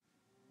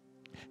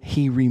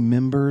He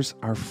remembers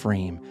our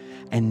frame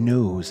and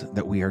knows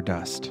that we are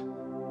dust.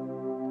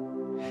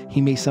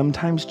 He may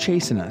sometimes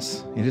chasten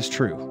us, it is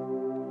true,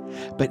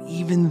 but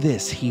even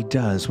this he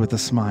does with a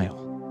smile,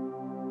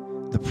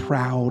 the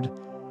proud,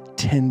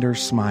 tender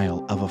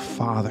smile of a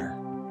father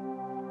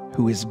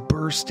who is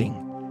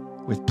bursting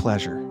with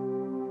pleasure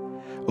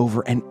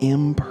over an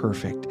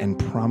imperfect and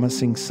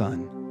promising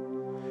son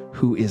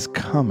who is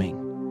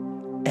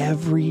coming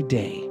every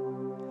day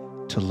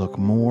to look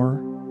more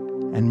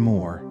and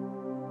more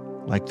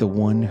like the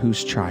one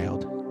whose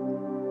child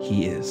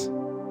he is.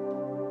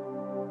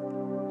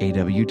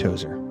 A.W.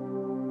 Tozer.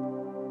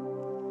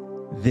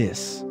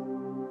 This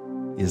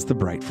is the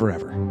Bright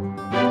Forever.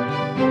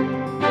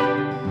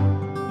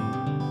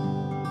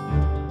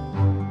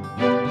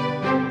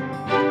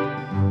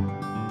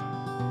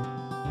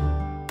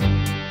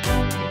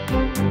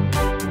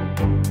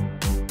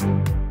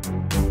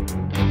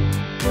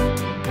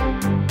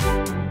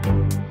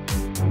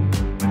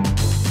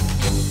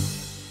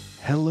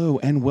 Hello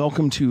and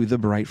welcome to The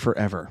Bright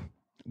Forever,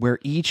 where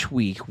each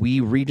week we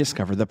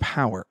rediscover the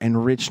power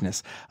and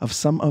richness of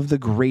some of the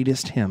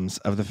greatest hymns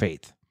of the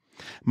faith.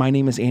 My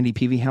name is Andy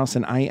Peavyhouse,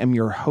 and I am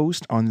your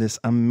host on this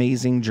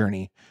amazing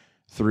journey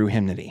through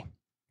hymnody.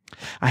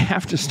 I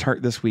have to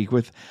start this week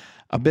with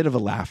a bit of a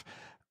laugh.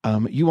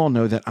 You all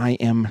know that I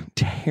am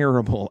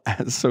terrible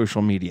at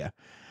social media.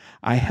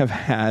 I have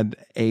had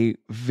a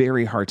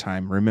very hard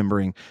time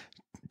remembering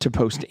to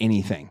post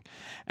anything.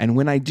 And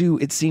when I do,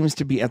 it seems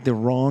to be at the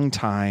wrong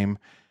time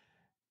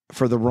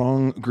for the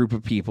wrong group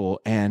of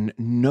people, and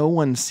no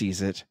one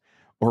sees it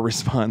or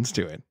responds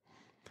to it.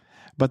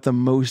 But the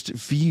most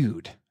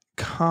viewed,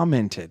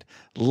 commented,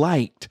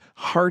 liked,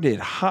 hearted,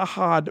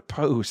 ha-ha'd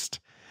post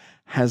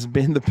has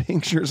been the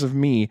pictures of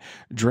me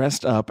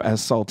dressed up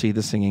as Salty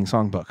the Singing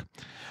Songbook.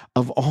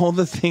 Of all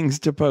the things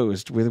to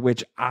post with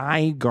which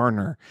I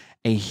garner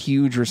a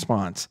huge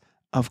response,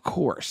 of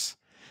course,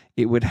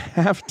 it would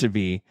have to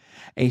be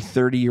a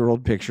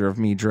 30-year-old picture of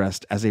me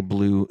dressed as a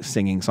blue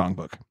singing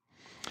songbook.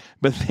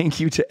 But thank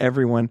you to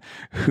everyone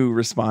who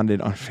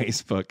responded on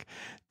Facebook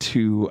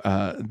to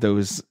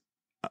those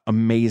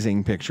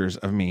amazing pictures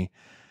of me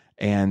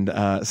and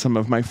some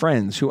of my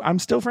friends who I'm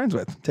still friends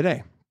with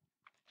today.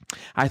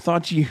 I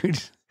thought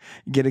you'd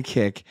get a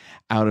kick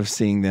out of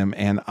seeing them,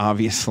 and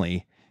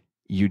obviously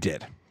you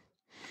did.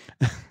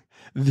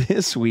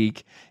 This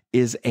week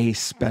is a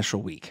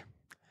special week.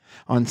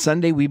 On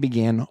Sunday, we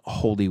began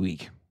Holy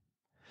Week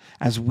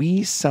as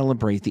we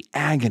celebrate the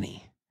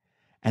agony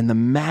and the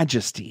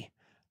majesty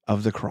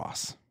of the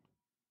cross,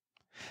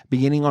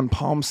 beginning on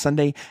Palm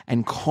Sunday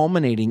and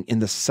culminating in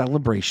the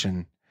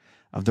celebration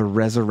of the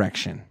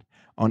resurrection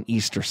on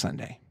Easter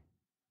Sunday.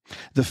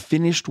 The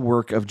finished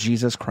work of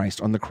Jesus Christ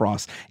on the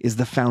cross is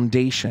the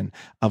foundation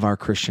of our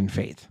Christian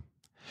faith.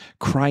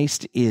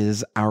 Christ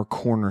is our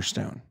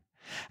cornerstone.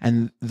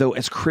 And though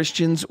as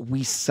Christians,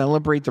 we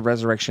celebrate the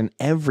resurrection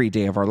every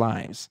day of our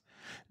lives,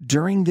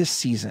 during this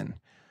season,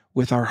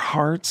 with our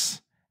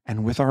hearts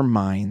and with our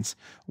minds,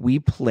 we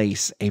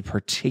place a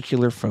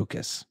particular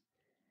focus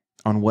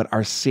on what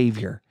our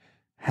Savior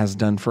has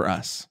done for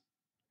us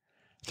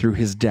through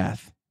his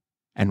death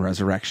and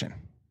resurrection.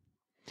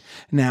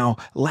 Now,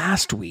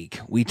 last week,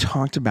 we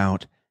talked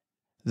about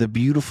the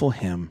beautiful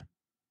hymn,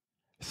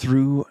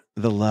 Through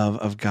the Love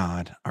of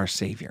God, our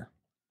Savior,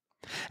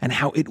 and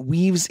how it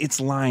weaves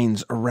its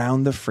lines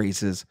around the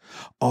phrases,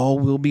 all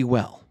will be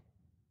well,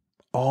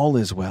 all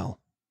is well,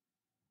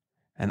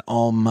 and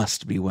all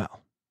must be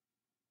well.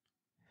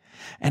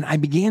 And I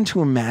began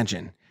to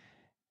imagine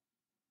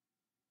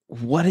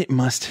what it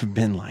must have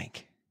been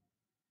like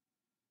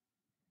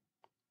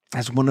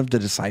as one of the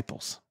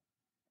disciples.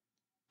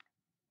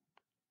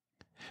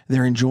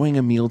 They're enjoying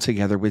a meal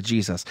together with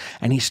Jesus,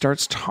 and he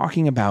starts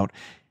talking about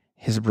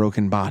his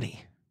broken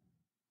body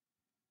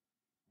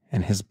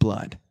and his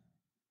blood.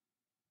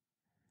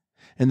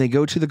 And they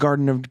go to the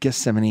Garden of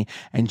Gethsemane,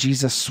 and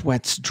Jesus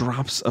sweats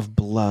drops of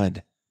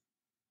blood.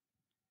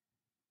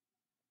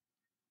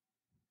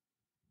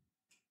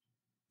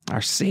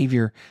 Our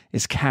Savior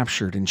is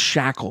captured and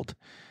shackled,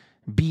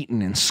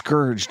 beaten and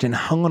scourged and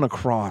hung on a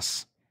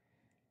cross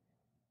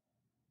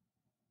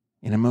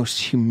in a most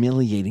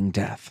humiliating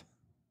death.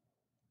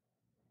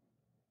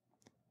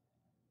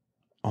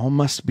 All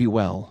must be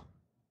well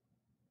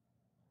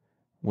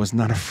was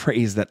not a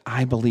phrase that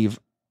I believe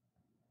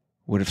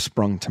would have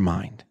sprung to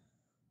mind.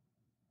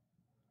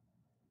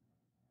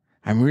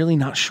 I'm really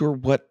not sure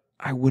what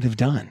I would have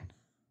done.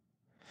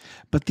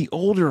 But the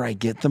older I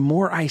get, the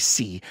more I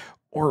see,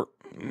 or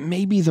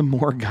maybe the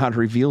more God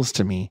reveals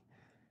to me,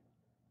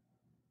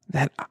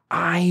 that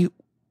I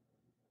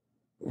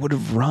would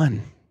have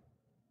run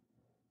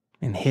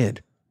and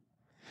hid.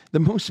 The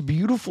most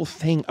beautiful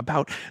thing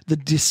about the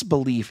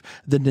disbelief,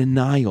 the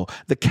denial,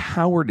 the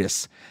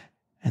cowardice,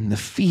 and the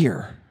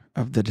fear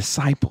of the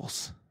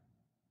disciples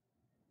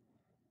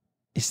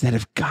is that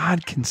if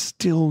God can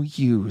still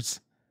use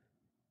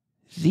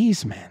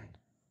these men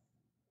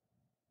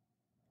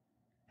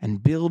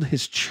and build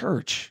his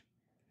church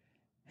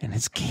and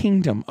his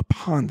kingdom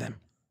upon them,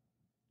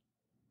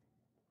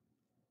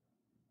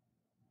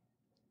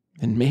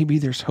 then maybe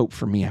there's hope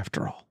for me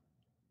after all.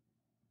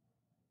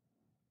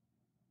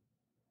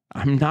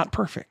 I'm not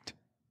perfect.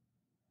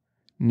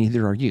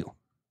 Neither are you.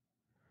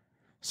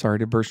 Sorry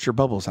to burst your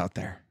bubbles out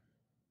there.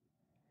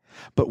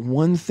 But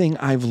one thing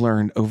I've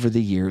learned over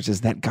the years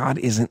is that God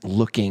isn't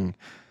looking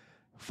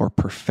for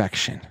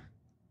perfection.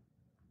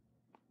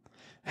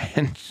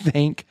 And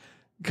thank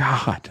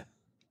God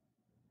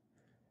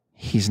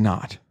He's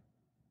not,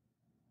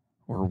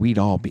 or we'd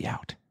all be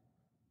out.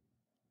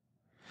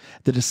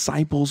 The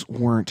disciples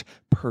weren't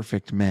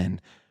perfect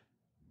men,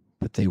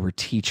 but they were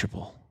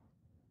teachable.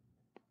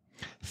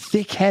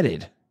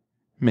 Thick-headed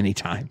many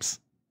times,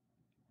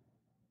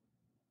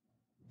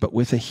 but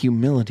with a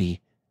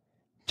humility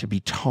to be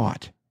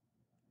taught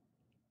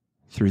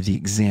through the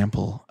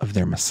example of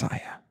their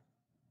Messiah.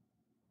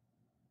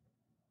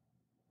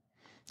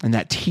 And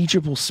that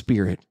teachable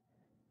spirit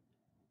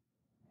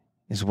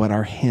is what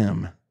our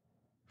hymn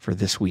for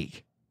this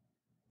week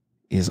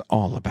is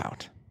all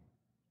about.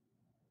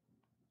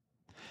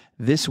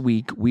 This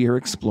week we are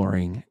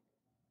exploring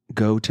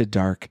Go to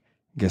Dark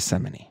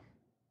Gethsemane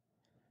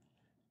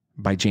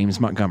by James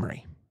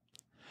Montgomery,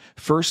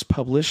 first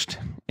published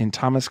in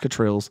Thomas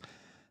Cottrell's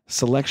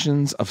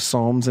Selections of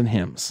Psalms and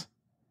Hymns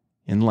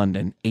in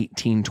London,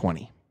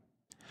 1820.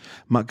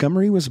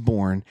 Montgomery was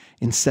born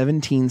in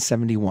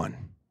 1771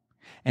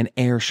 in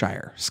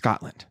Ayrshire,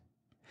 Scotland.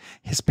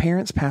 His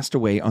parents passed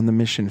away on the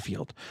mission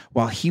field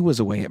while he was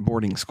away at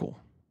boarding school.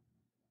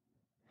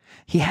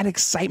 He had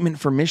excitement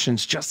for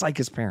missions just like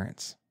his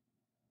parents.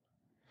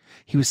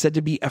 He was said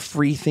to be a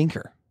free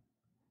thinker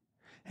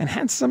and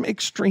had some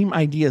extreme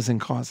ideas and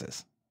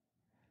causes.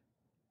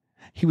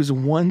 He was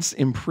once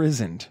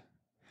imprisoned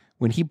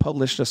when he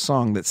published a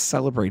song that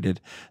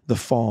celebrated the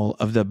fall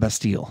of the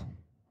Bastille.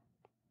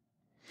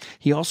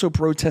 He also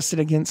protested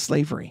against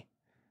slavery,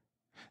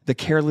 the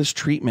careless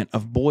treatment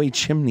of boy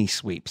chimney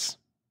sweeps,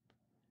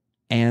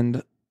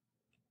 and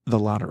the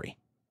lottery.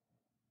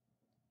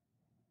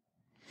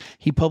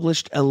 He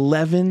published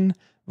 11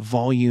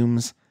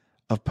 volumes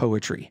of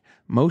poetry,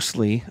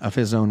 mostly of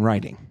his own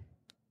writing,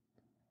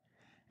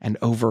 and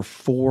over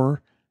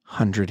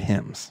 400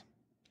 hymns.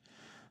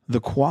 The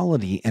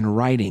quality and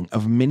writing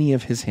of many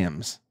of his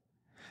hymns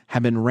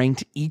have been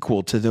ranked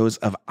equal to those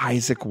of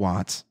Isaac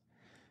Watts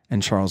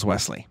and Charles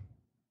Wesley.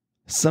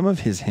 Some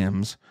of his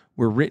hymns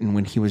were written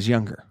when he was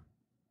younger,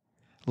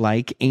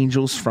 like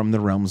Angels from the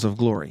Realms of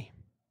Glory,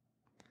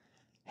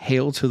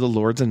 Hail to the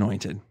Lord's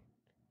Anointed,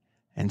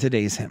 and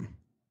today's hymn,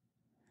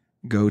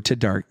 Go to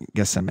Dark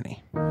Gethsemane.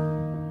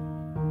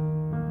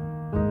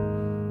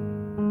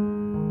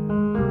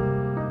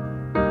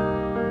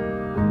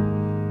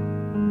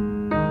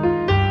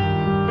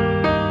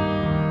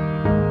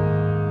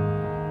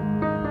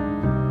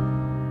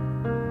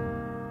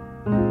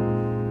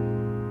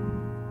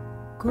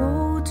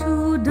 Go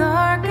to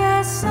dark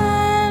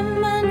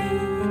Gethsemane,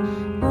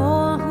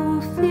 all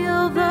who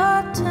feel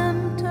the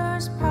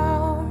tempter's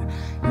power,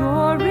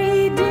 your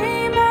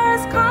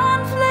Redeemer's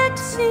conflict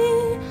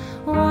see,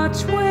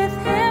 watch with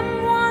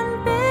him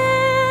one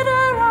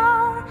bitter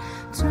hour,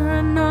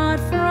 turn not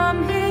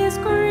from his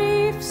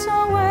griefs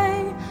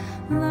away,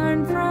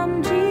 learn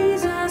from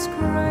Jesus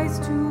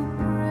Christ to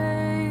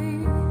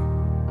pray.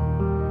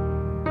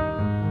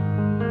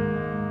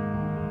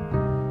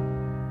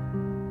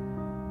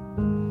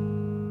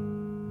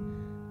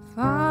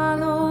 Father,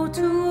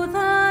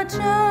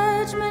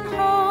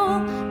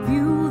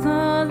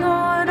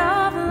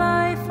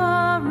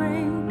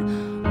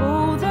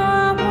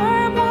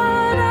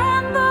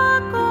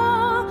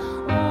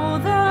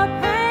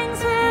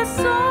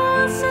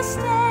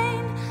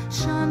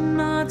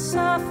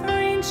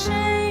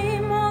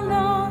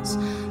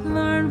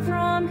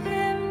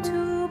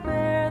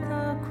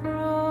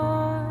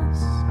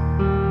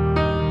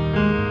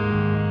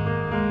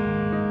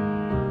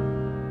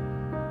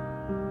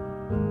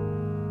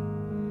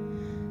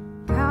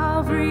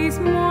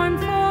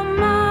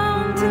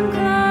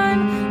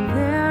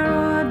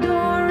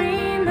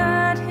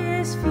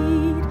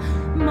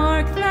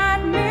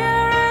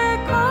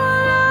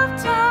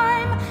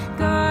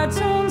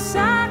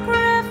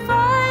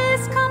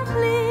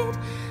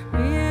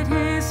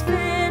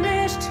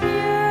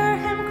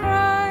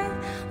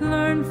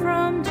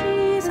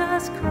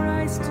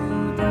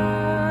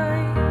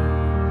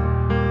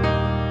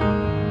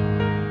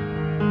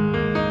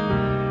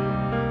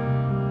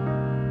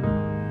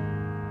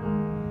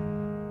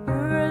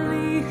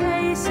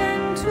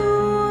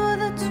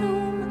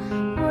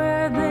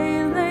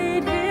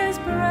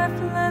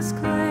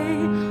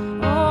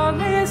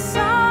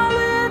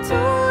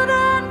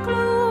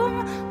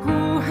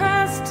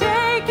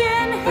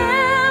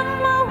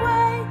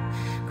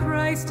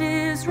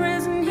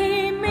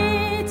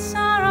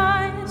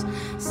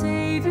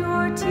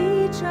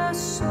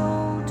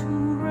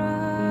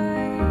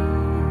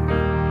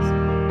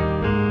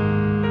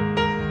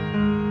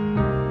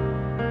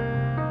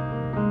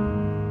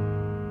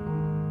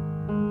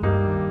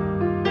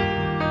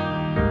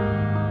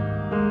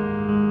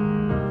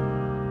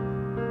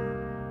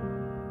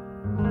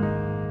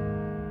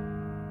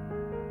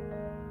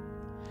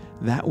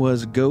 That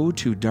was Go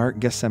to Dark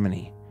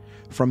Gethsemane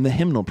from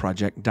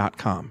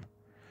thehymnalproject.com,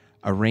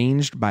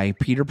 arranged by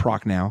Peter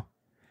Prochnow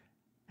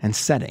and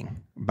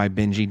setting by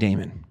Benji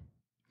Damon.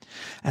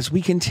 As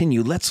we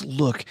continue, let's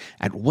look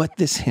at what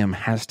this hymn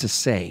has to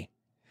say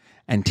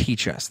and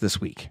teach us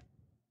this week.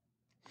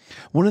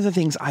 One of the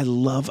things I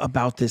love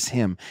about this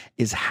hymn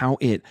is how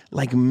it,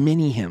 like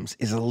many hymns,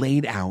 is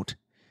laid out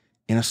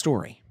in a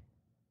story.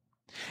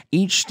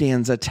 Each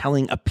stanza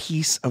telling a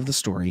piece of the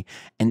story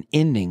and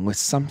ending with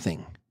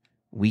something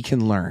we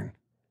can learn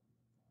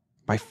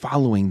by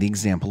following the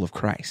example of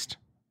Christ.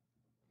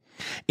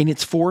 In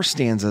its 4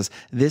 stanzas,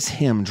 this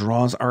hymn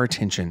draws our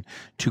attention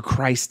to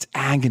Christ's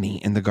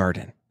agony in the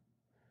garden,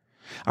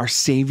 our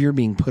Savior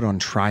being put on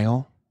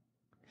trial,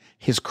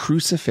 his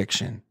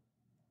crucifixion,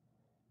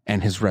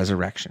 and his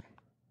resurrection.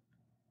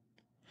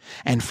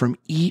 And from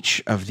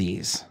each of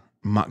these,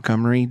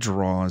 Montgomery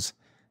draws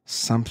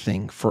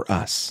something for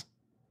us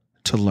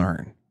to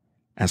learn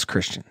as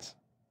Christians.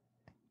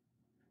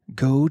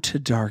 Go to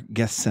dark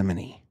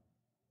Gethsemane,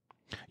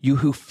 you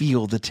who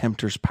feel the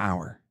tempter's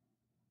power.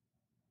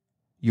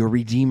 Your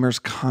Redeemer's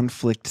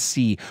conflict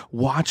see,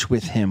 watch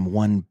with him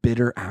one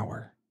bitter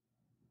hour.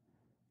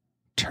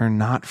 Turn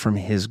not from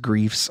his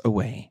griefs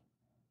away.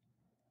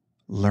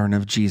 Learn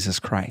of Jesus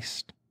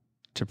Christ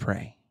to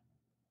pray.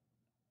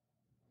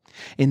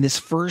 In this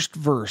first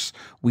verse,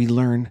 we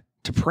learn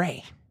to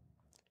pray,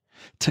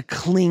 to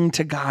cling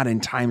to God in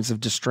times of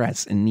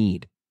distress and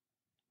need,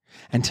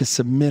 and to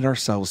submit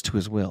ourselves to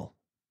his will.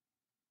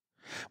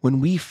 When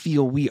we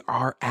feel we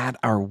are at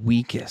our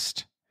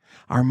weakest,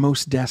 our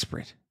most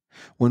desperate,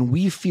 when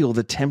we feel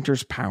the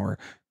tempter's power,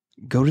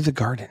 go to the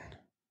garden.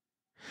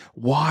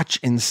 Watch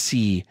and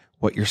see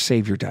what your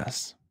Savior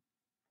does.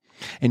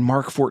 In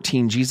Mark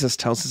 14, Jesus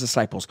tells his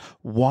disciples,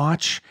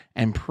 watch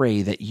and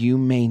pray that you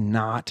may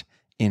not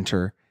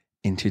enter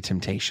into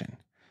temptation.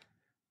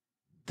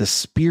 The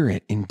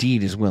spirit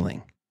indeed is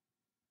willing,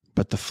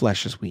 but the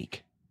flesh is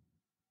weak.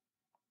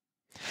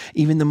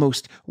 Even the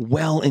most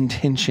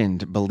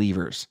well-intentioned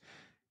believers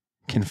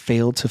can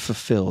fail to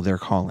fulfill their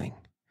calling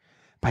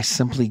by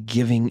simply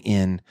giving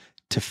in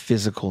to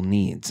physical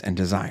needs and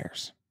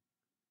desires.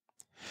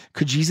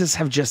 Could Jesus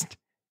have just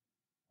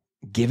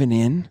given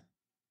in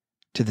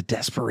to the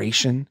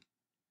desperation,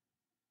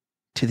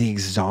 to the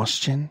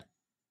exhaustion?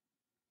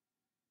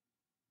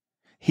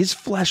 His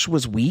flesh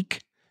was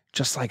weak,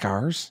 just like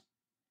ours.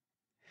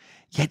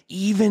 Yet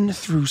even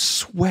through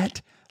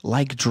sweat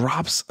like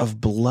drops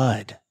of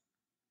blood,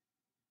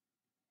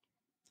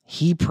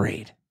 he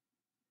prayed,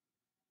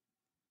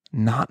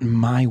 not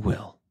my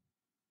will,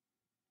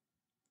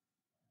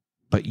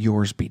 but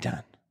yours be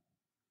done.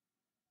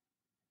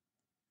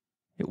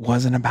 It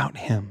wasn't about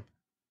him.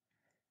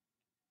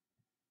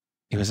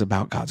 It was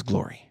about God's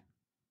glory.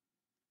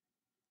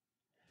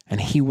 And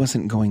he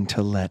wasn't going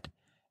to let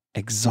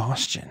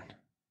exhaustion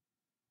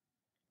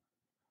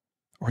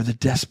or the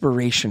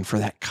desperation for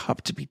that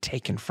cup to be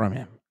taken from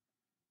him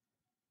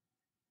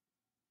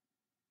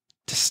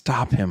to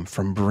stop him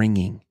from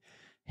bringing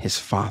his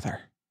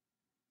Father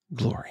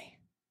glory.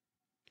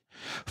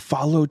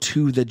 Follow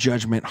to the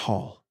judgment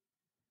hall.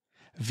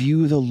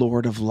 View the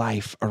Lord of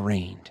life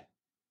arraigned.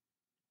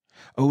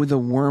 Oh, the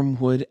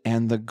wormwood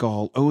and the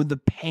gall. Oh, the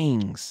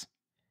pangs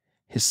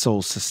his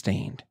soul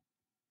sustained.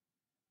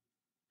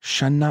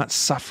 Shun not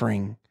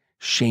suffering,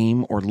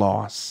 shame, or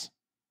loss.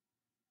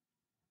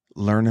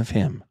 Learn of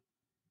him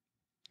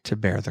to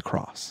bear the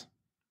cross.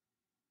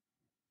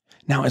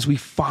 Now, as we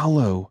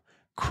follow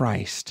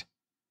Christ,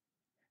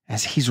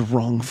 as he's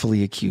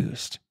wrongfully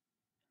accused,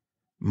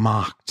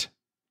 mocked,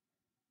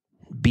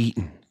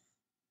 beaten,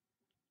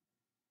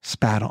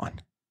 spat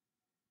on,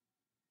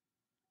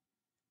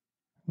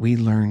 we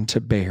learn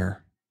to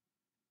bear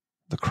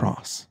the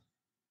cross,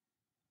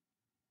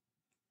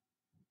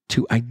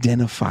 to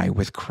identify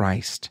with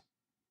Christ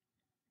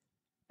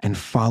and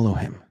follow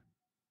him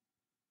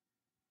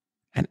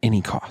at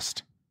any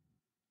cost.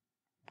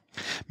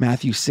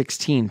 Matthew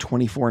 16,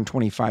 24 and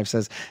 25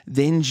 says,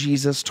 Then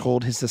Jesus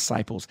told his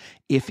disciples,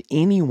 If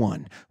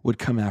anyone would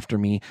come after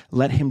me,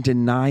 let him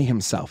deny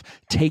himself,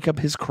 take up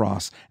his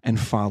cross, and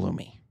follow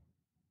me.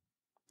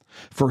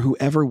 For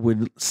whoever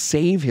would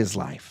save his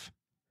life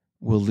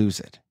will lose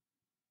it.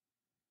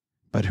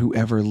 But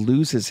whoever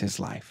loses his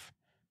life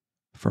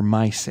for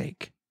my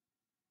sake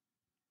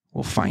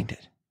will find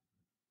it.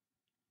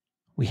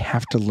 We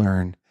have to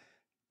learn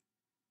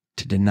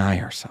to deny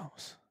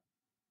ourselves,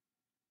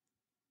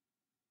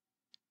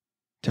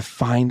 to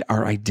find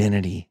our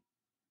identity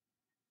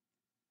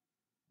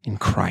in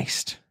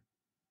Christ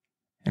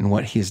and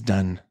what he has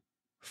done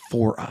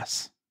for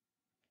us,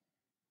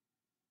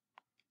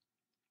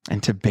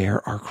 and to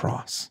bear our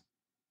cross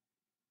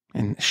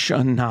and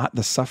shun not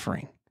the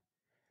suffering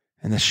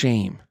and the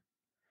shame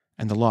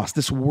and the loss.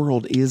 This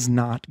world is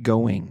not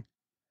going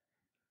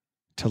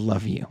to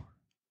love you.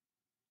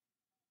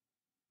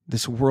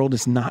 This world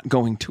is not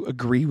going to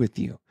agree with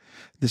you.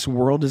 This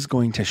world is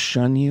going to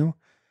shun you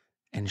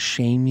and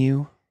shame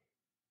you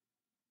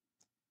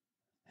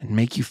and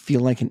make you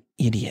feel like an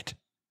idiot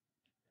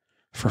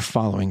for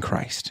following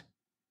Christ.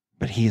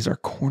 but he is our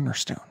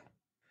cornerstone,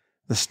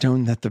 the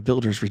stone that the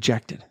builders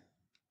rejected.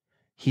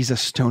 He's a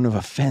stone of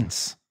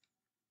offense.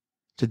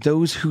 To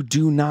those who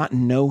do not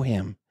know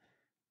him,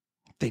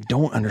 they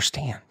don't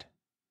understand.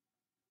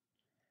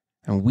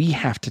 And we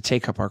have to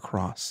take up our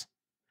cross,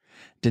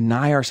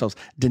 deny ourselves,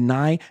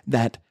 deny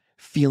that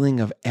feeling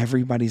of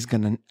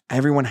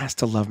everyone has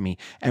to love me.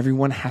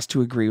 Everyone has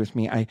to agree with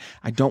me.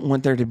 I don't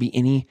want there to be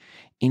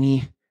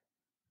any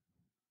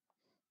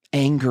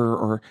anger,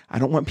 or I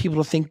don't want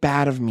people to think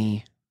bad of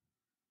me.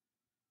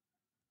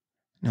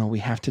 No, we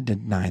have to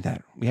deny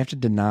that. We have to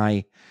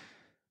deny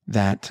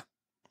that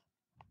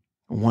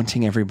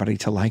wanting everybody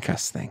to like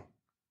us thing.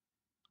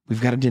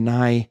 We've got to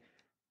deny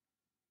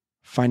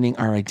finding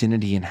our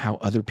identity in how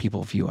other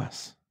people view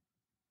us.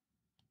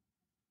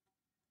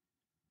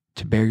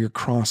 To bear your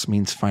cross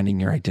means finding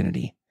your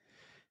identity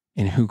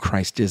in who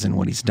Christ is and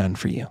what he's done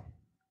for you.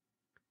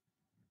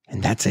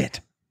 And that's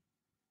it.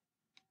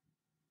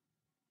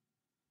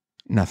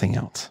 Nothing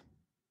else.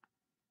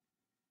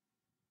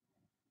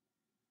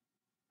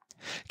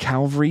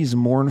 Calvary's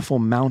mournful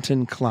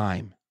mountain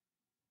climb,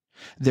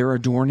 their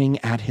adorning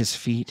at his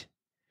feet,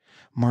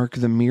 mark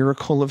the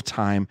miracle of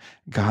time,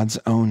 God's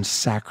own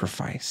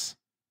sacrifice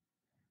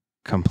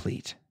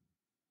complete.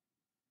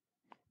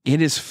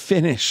 It is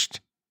finished.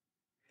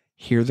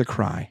 Hear the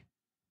cry.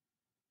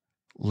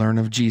 Learn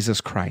of Jesus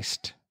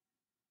Christ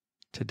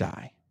to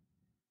die.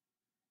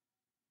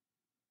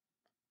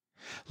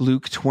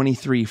 Luke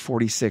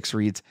 23:46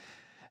 reads,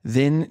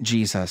 Then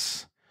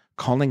Jesus,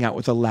 calling out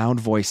with a loud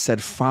voice,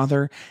 said,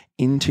 Father,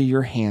 into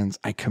your hands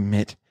I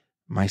commit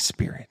my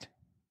spirit.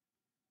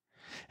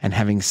 And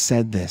having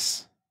said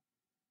this,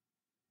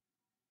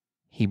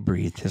 he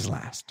breathed his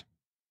last.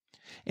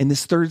 In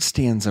this third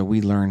stanza,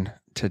 we learn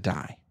to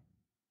die.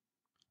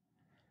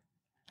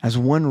 As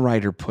one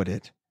writer put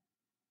it,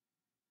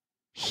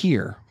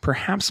 here,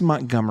 perhaps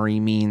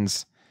Montgomery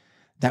means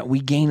that we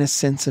gain a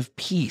sense of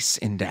peace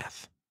in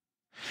death,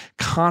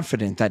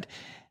 confident that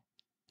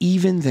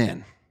even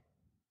then,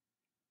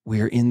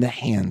 we are in the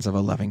hands of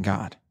a loving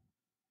God.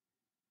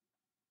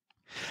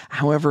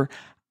 However,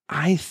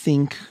 I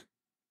think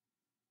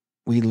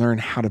we learn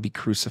how to be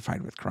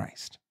crucified with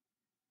Christ.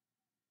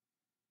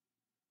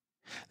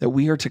 That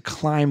we are to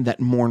climb that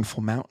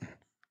mournful mountain.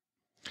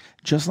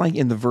 Just like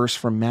in the verse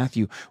from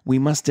Matthew, we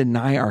must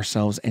deny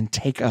ourselves and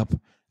take up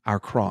our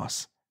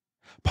cross.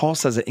 Paul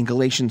says it in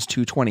Galatians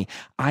 2:20,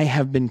 I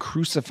have been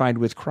crucified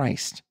with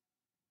Christ.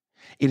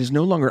 It is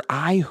no longer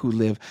I who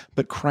live,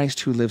 but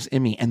Christ who lives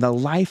in me. And the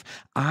life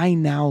I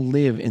now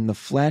live in the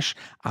flesh,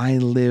 I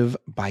live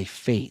by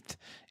faith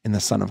in the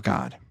Son of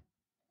God,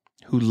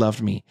 who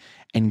loved me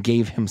and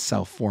gave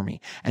himself for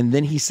me. And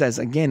then he says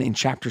again in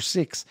chapter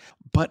 6,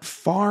 but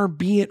far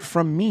be it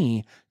from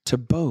me to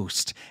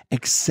boast,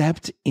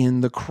 except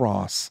in the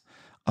cross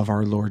of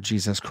our Lord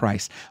Jesus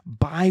Christ,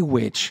 by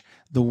which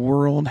the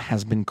world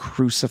has been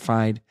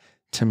crucified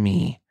to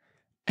me,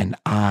 and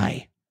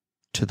I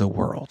to the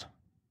world.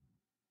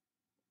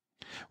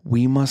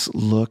 We must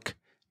look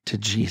to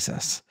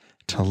Jesus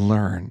to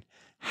learn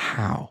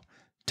how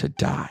to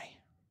die.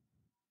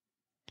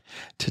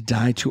 To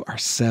die to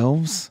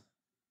ourselves,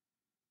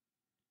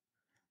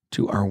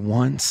 to our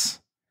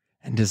wants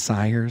and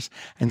desires,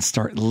 and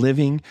start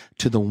living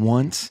to the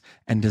wants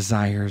and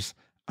desires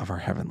of our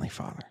Heavenly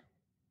Father.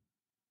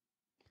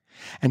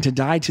 And to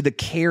die to the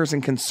cares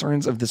and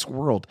concerns of this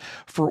world.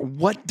 For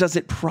what does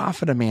it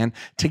profit a man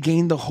to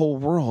gain the whole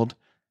world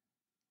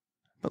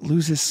but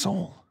lose his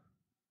soul?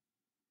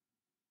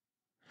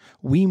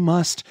 We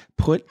must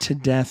put to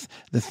death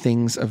the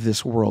things of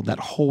this world that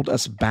hold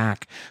us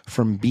back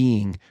from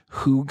being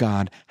who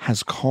God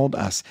has called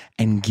us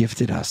and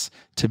gifted us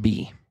to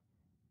be.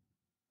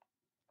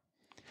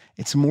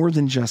 It's more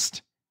than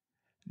just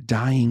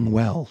dying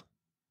well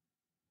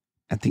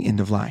at the end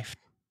of life.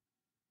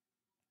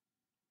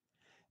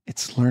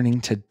 It's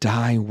learning to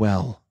die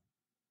well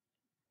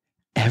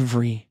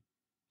every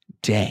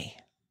day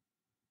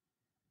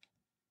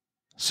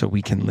so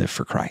we can live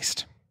for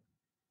Christ.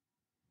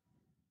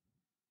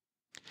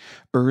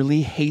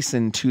 Early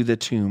hastened to the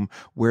tomb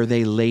where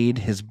they laid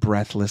his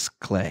breathless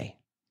clay.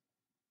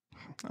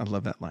 I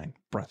love that line,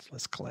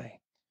 breathless clay.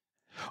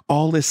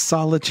 All is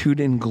solitude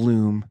and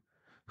gloom.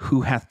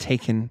 Who hath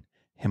taken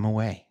him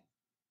away?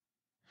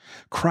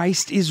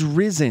 Christ is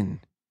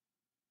risen.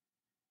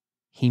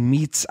 He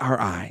meets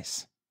our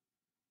eyes.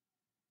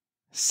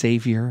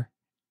 Savior,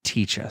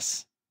 teach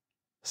us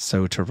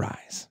so to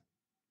rise.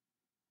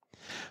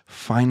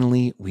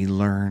 Finally, we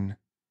learn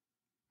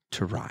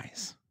to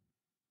rise.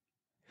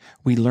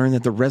 We learn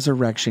that the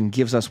resurrection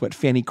gives us what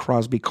Fanny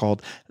Crosby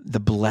called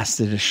the blessed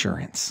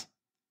assurance.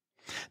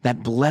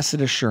 That blessed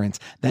assurance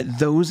that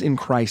those in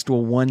Christ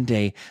will one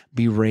day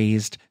be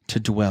raised to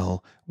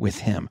dwell with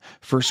him.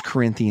 1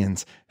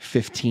 Corinthians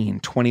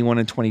 15:21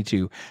 and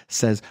 22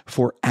 says,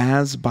 For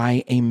as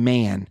by a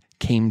man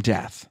came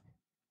death,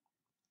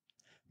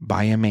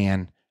 by a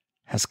man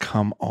has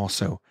come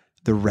also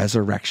the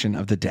resurrection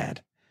of the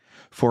dead.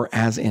 For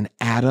as in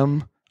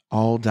Adam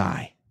all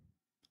die,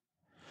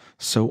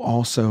 so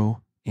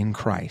also in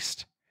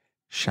Christ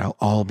shall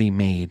all be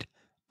made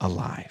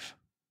alive.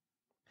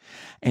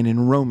 And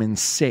in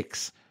Romans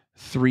 6,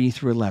 3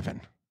 through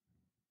 11,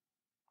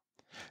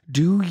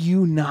 do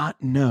you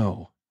not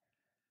know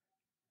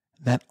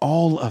that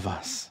all of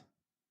us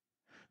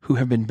who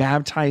have been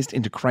baptized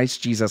into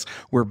Christ Jesus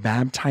were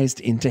baptized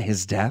into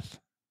his death?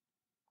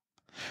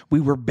 We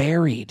were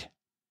buried,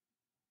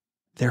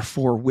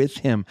 therefore, with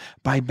him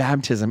by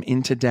baptism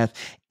into death,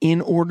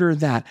 in order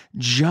that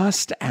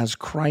just as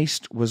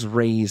Christ was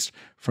raised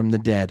from the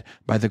dead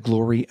by the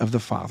glory of the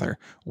Father,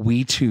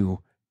 we too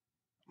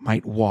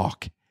might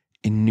walk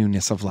in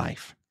newness of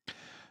life.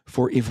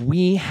 For if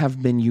we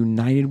have been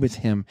united with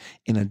him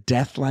in a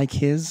death like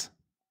his,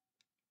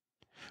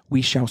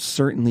 we shall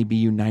certainly be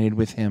united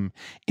with him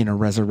in a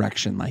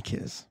resurrection like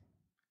his.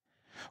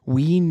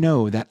 We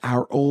know that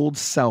our old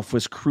self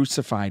was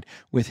crucified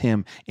with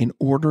him in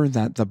order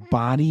that the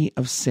body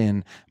of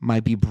sin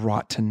might be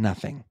brought to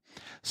nothing,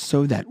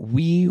 so that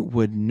we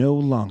would no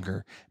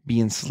longer be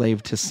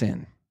enslaved to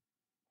sin.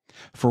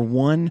 For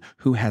one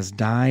who has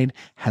died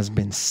has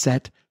been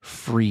set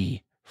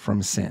free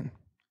from sin.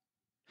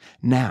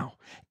 Now,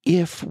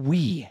 if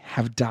we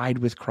have died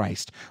with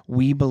Christ,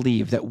 we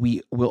believe that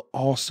we will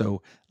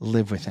also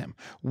live with him.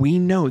 We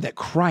know that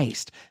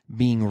Christ,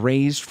 being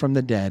raised from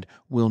the dead,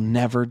 will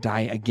never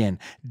die again.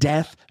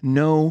 Death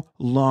no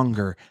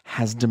longer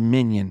has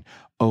dominion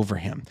over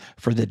him.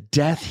 For the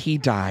death he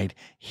died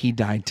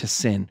to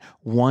sin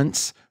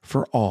once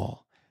for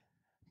all.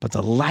 But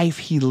the life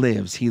he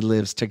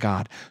lives to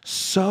God.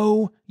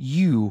 So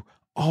you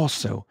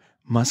also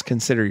must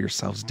consider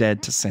yourselves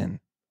dead to sin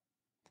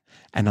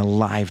and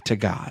alive to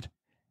God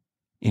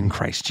in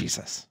Christ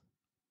Jesus.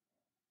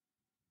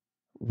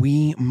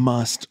 We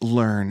must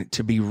learn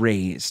to be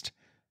raised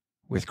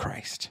with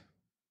Christ.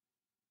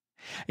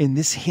 In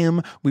this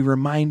hymn, we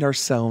remind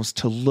ourselves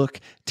to look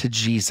to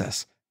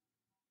Jesus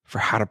for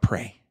how to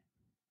pray,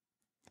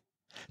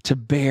 to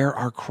bear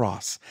our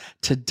cross,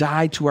 to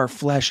die to our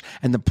flesh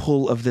and the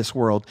pull of this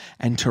world,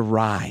 and to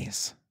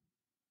rise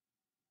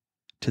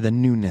to the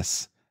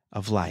newness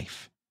of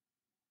life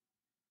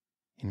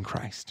in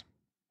Christ.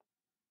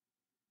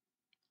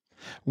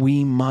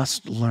 We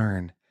must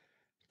learn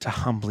to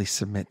humbly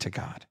submit to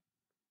God.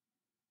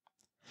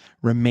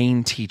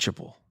 Remain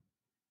teachable.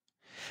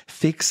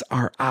 Fix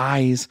our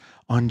eyes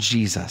on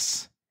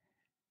Jesus,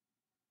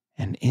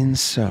 and in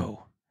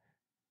so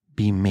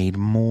be made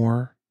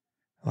more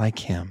like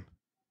him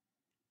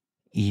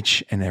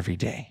each and every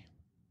day.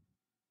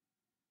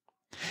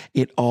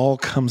 It all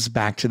comes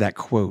back to that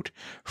quote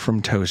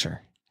from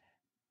Tozer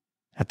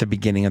at the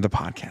beginning of the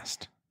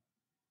podcast.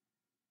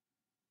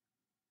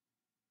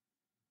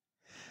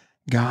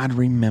 God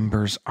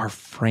remembers our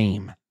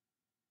frame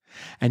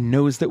and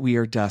knows that we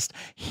are dust.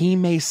 He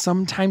may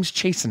sometimes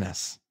chasten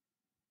us.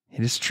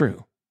 It is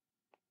true.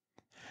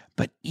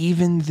 But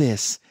even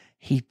this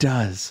he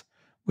does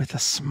with a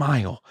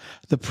smile,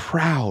 the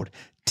proud,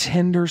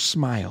 tender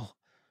smile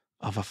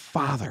of a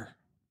father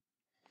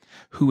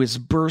who is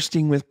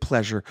bursting with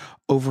pleasure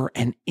over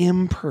an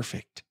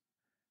imperfect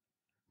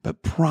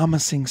but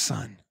promising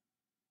son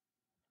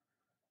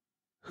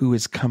who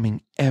is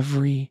coming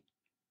every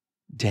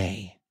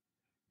day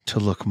to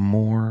look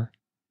more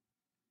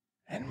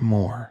and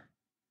more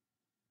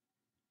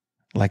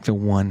like the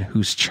one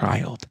whose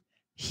child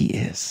he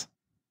is.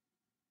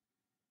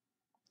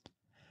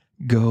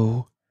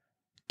 Go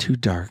to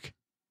Dark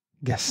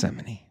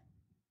Gethsemane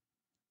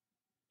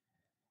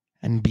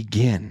and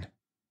begin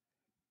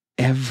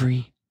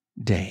every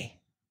day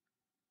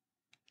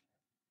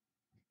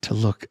to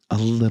look a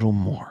little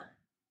more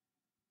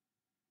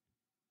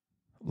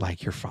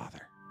like your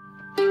Father.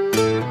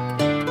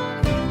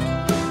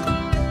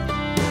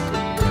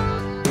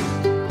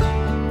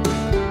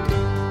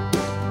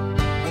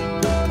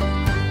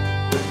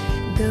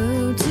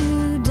 Go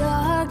to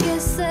dark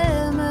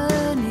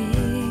Gethsemane,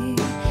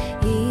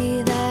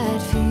 ye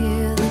that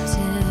feel the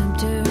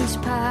tempter's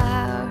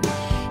power,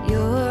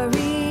 your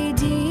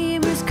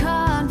Redeemer's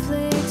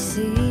conflict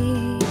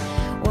see.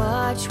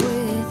 Watch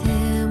with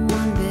him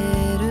one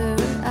bitter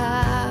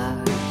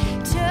hour.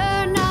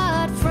 Turn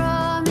not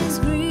from his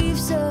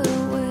griefs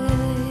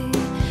away.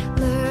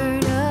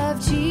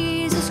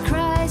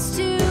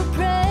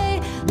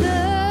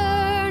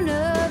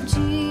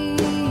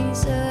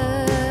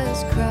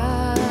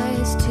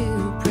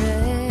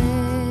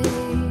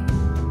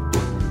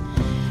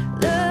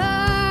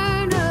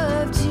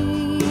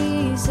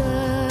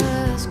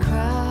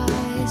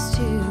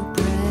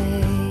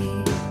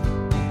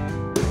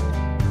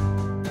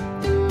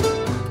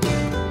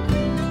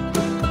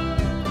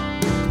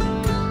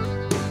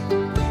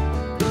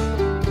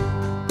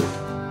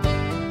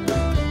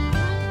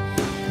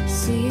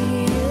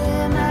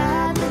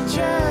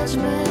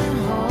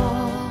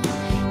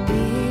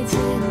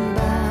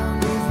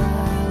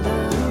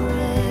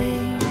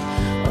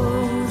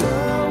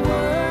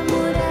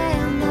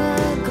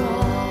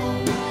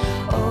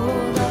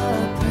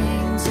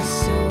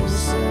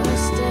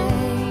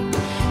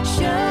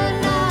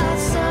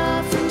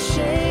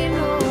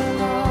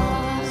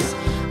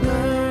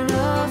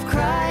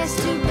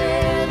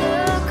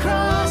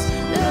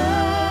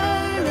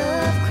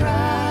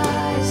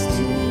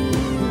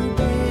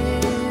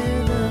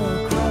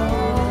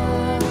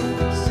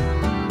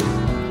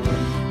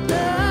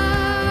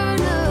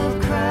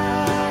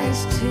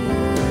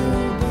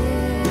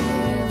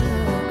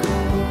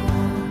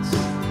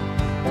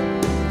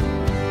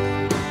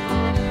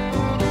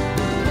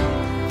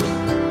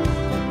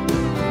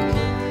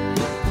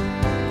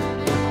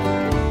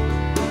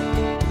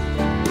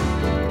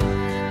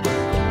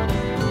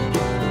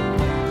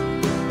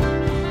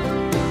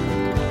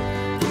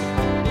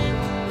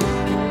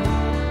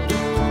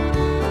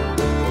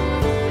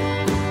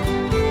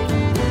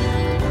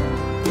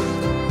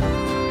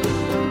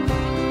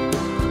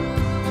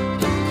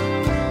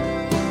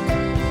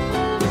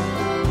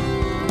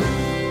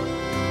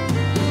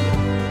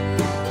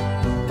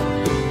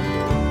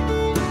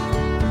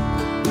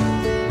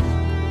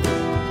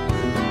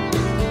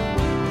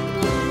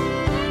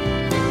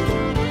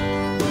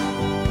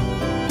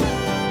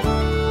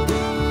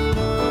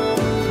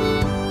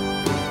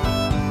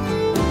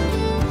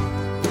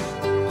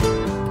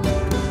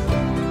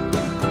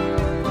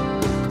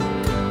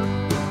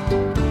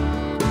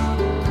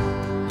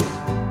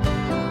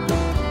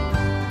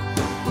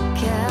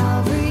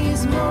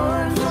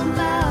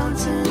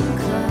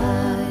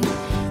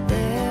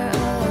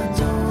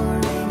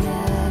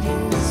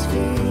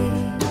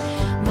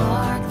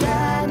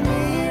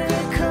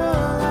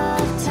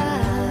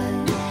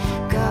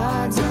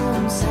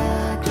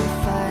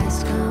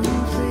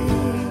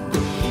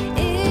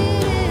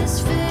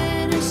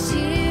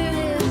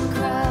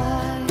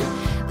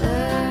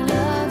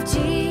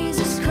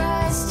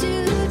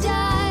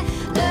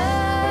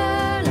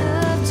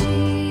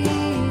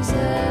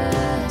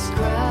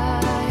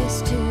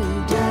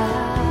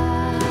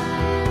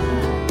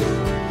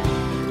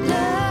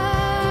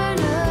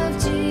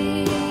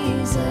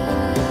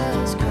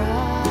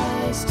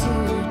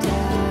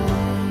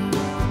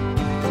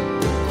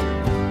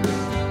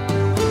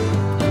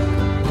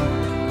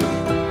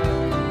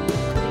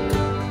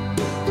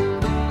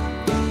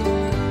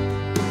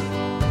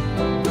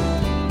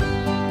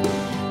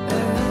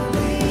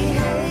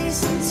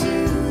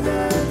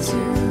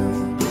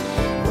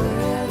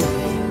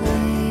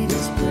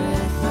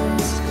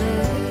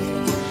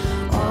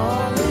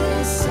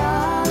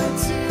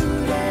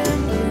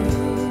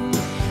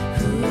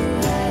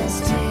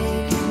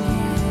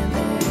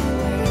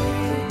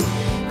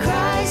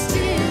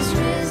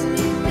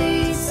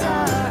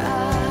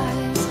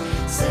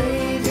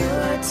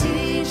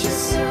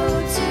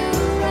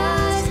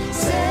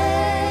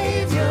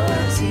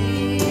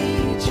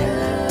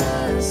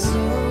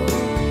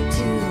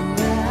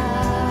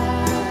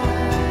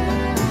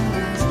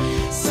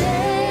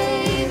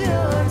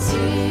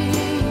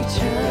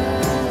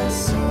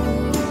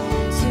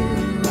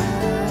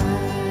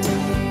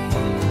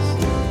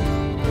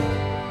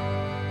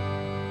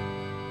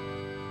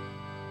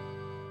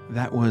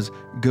 was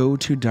Go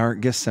to Dark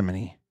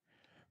Gethsemane,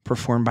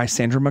 performed by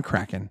Sandra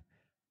McCracken,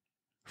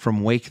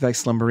 from Wake Thy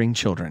Slumbering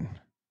Children,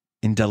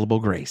 Indelible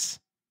Grace,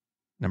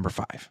 number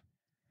 5.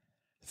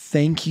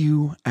 Thank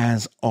you,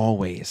 as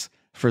always,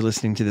 for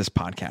listening to this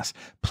podcast.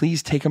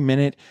 Please take a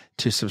minute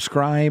to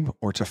subscribe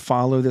or to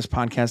follow this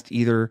podcast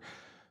either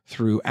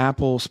through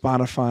Apple,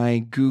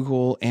 Spotify,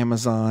 Google,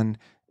 Amazon.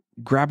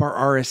 Grab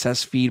our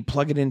RSS feed,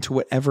 plug it into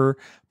whatever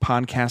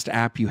podcast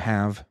app you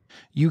have.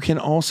 You can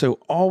also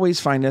always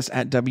find us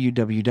at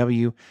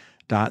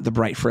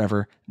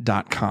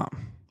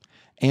www.thebrightforever.com.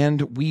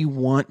 And we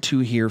want to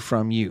hear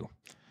from you.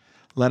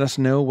 Let us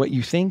know what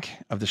you think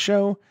of the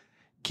show.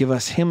 Give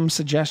us hymn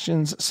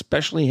suggestions,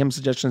 especially hymn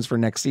suggestions for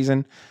next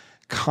season.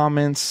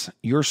 Comments,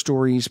 your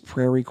stories,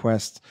 prayer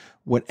requests,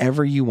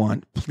 whatever you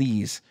want,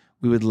 please.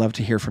 We would love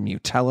to hear from you.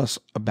 Tell us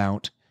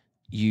about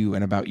you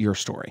and about your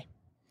story.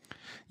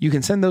 You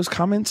can send those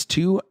comments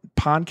to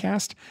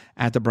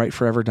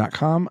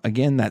podcast@thebrightforever.com.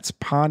 Again, that's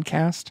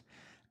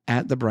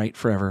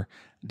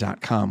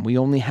podcast@thebrightforever.com. We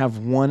only have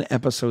one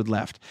episode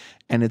left,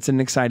 and it's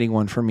an exciting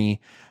one for me.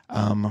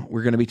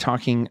 We're going to be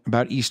talking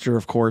about Easter,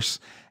 of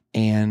course,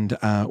 and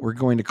we're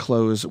going to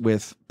close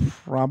with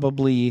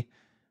probably,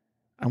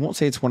 I won't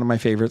say it's one of my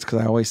favorites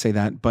because I always say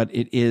that, but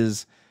it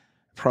is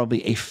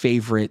probably a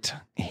favorite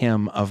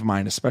hymn of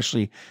mine,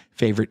 especially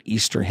favorite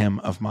Easter hymn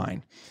of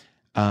mine.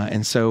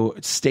 And so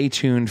stay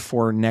tuned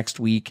for next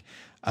week.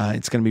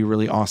 It's going to be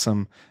really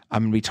awesome.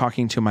 I'm going to be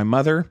talking to my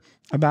mother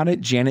about it,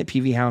 Janet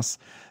Peavy House.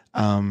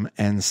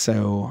 And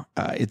so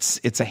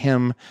it's a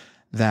hymn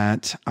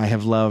that I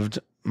have loved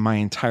my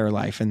entire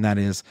life, and that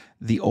is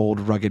The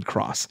Old Rugged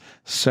Cross.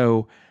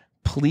 So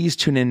please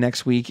tune in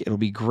next week. It'll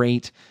be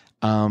great.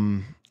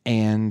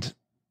 And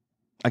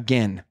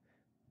again,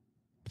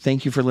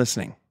 thank you for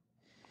listening.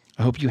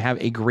 I hope you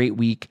have a great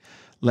week.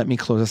 Let me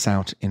close us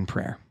out in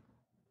prayer.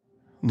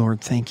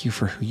 Lord, thank you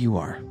for who you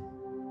are.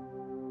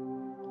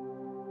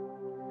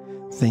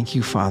 Thank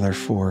you, Father,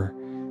 for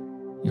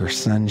your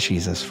Son,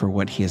 Jesus, for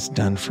what he has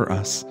done for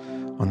us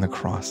on the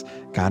cross.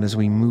 God, as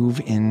we move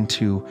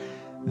into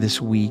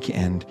this week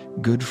and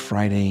Good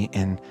Friday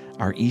and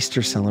our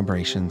Easter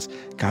celebrations,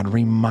 God,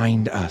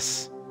 remind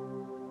us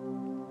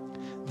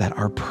that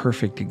our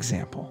perfect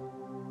example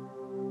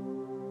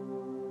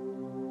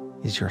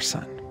is your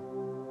Son.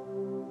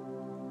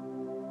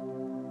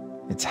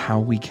 It's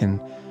how we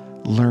can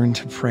learn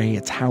to pray.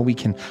 It's how we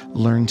can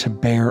learn to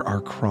bear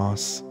our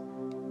cross,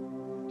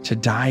 to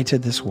die to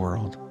this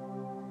world,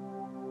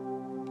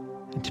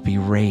 and to be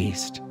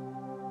raised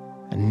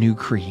a new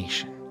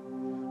creation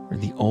where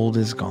the old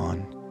is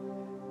gone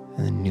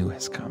and the new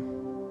has come.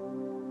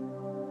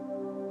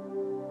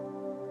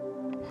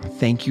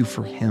 Thank you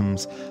for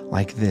hymns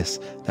like this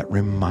that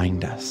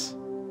remind us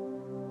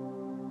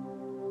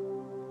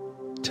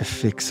to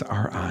fix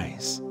our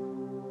eyes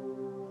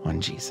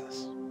on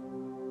Jesus.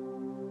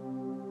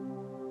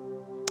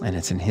 And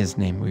it's in his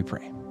name we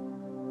pray.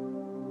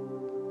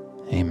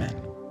 Amen.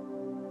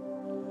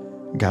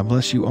 God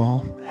bless you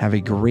all. Have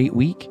a great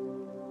week.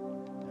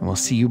 And we'll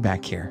see you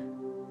back here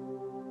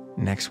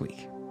next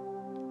week.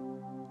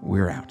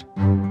 We're out.